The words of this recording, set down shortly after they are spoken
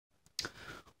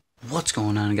What's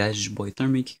going on, guys? It's your boy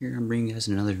ThermiC here. I'm bringing you guys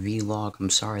another vlog.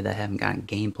 I'm sorry that I haven't gotten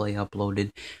gameplay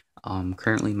uploaded.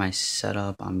 Currently my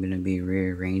setup, I'm going to be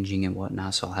rearranging and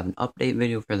whatnot, so I'll have an update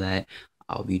video for that.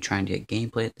 I'll be trying to get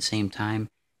gameplay at the same time,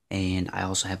 and I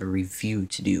also have a review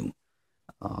to do.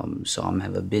 So I'm gonna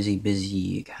have a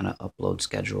busy kind of upload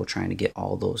schedule, trying to get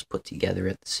all those put together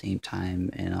at the same time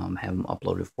and have them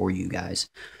uploaded for you guys.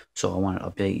 So I want to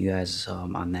update you guys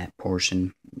on that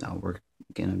portion. We're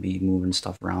gonna be moving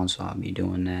stuff around, so I'll be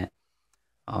doing that.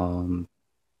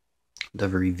 The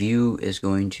review is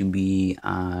going to be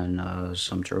on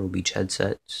some Turtle Beach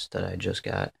headsets that I just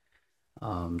got. So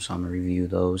I'm gonna review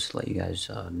those, let you guys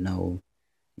know,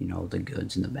 the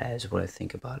goods and the bads, what I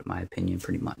think about it, my opinion,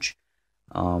 pretty much.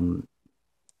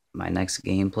 My next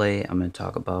gameplay, I'm going to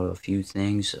talk about a few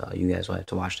things. You guys will have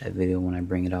to watch that video when I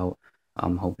bring it out.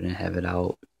 I'm hoping to have it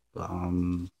out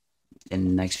in the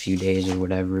next few days or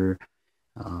whatever,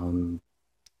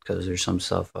 because there's some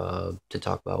stuff to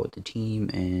talk about with the team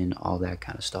and all that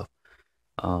kind of stuff.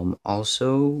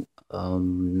 Also,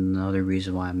 another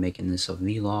reason why I'm making this a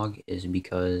vlog is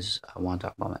because I want to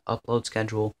talk about my upload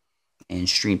schedule and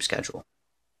stream schedule.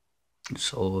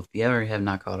 So if you ever have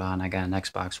not caught on, I got an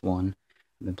Xbox One.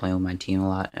 I've been playing with my team a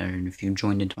lot, and if you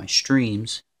joined into my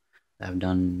streams that I've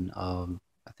done,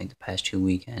 I think the past 2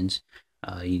 weekends,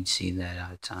 you'd see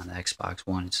that it's on the Xbox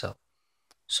One itself.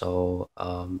 So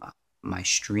my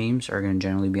streams are going to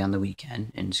generally be on the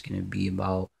weekend, and it's going to be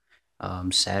about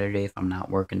Saturday if I'm not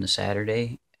working the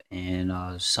Saturday,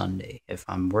 and Sunday. If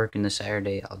I'm working the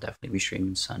Saturday, I'll definitely be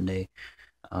streaming Sunday.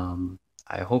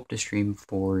 I hope to stream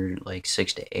for like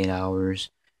 6 to 8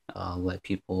 hours. Let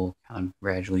people kind of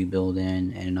gradually build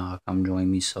in and come join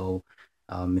me. So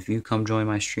if you come join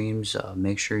my streams,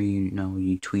 make sure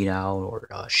you tweet out or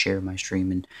share my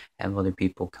stream and have other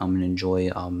people come and enjoy.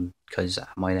 Because I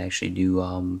might actually do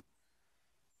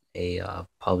a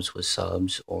pubs with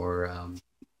subs or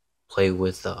play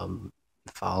with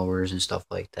followers and stuff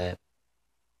like that.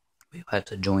 You'll have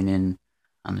to join in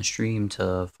on the stream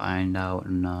to find out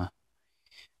and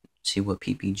see what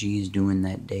PPG is doing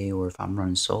that day, or if I'm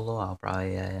running solo, I'll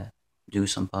probably do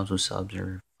some pubs with subs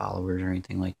or followers or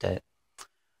anything like that.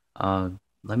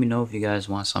 Let me know if you guys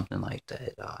want something like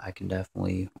that. I can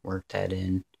definitely work that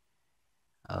in.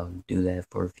 Do that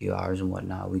for a few hours and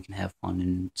whatnot. We can have fun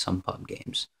in some pub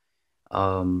games.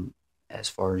 As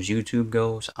far as YouTube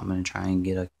goes, I'm gonna try and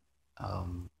get a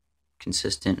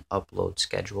consistent upload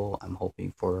schedule. I'm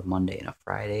hoping for a Monday and a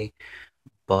Friday,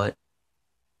 but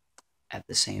at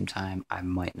the same time, I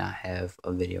might not have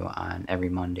a video on every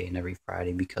Monday and every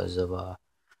Friday because of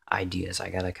ideas. I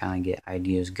gotta kind of get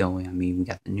ideas going. I mean, we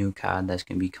got the new COD that's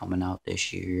gonna be coming out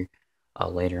this year.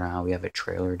 Later on, we have a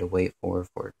trailer to wait for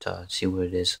it to see what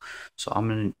it is. So I'm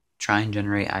gonna try and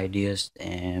generate ideas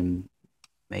and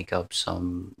make up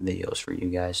some videos for you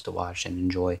guys to watch and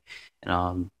enjoy,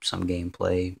 and some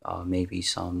gameplay, maybe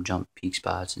some jump peak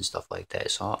spots and stuff like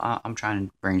that. So I'm trying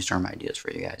to brainstorm ideas for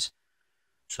you guys.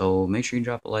 So make sure you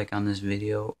drop a like on this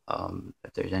video.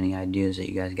 If there's any ideas that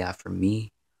you guys got for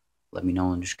me, let me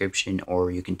know in the description,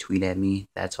 or you can tweet at me.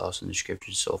 That's also in the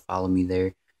description, so follow me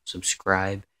there.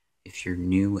 Subscribe if you're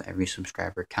new. Every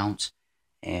subscriber counts.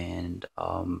 And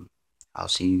I'll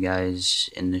see you guys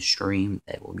in the stream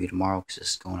that will be tomorrow, because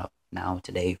it's going up now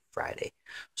today, Friday.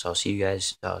 So I'll see you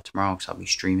guys tomorrow, because I'll be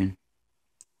streaming.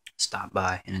 Stop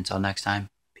by, and until next time,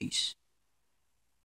 peace.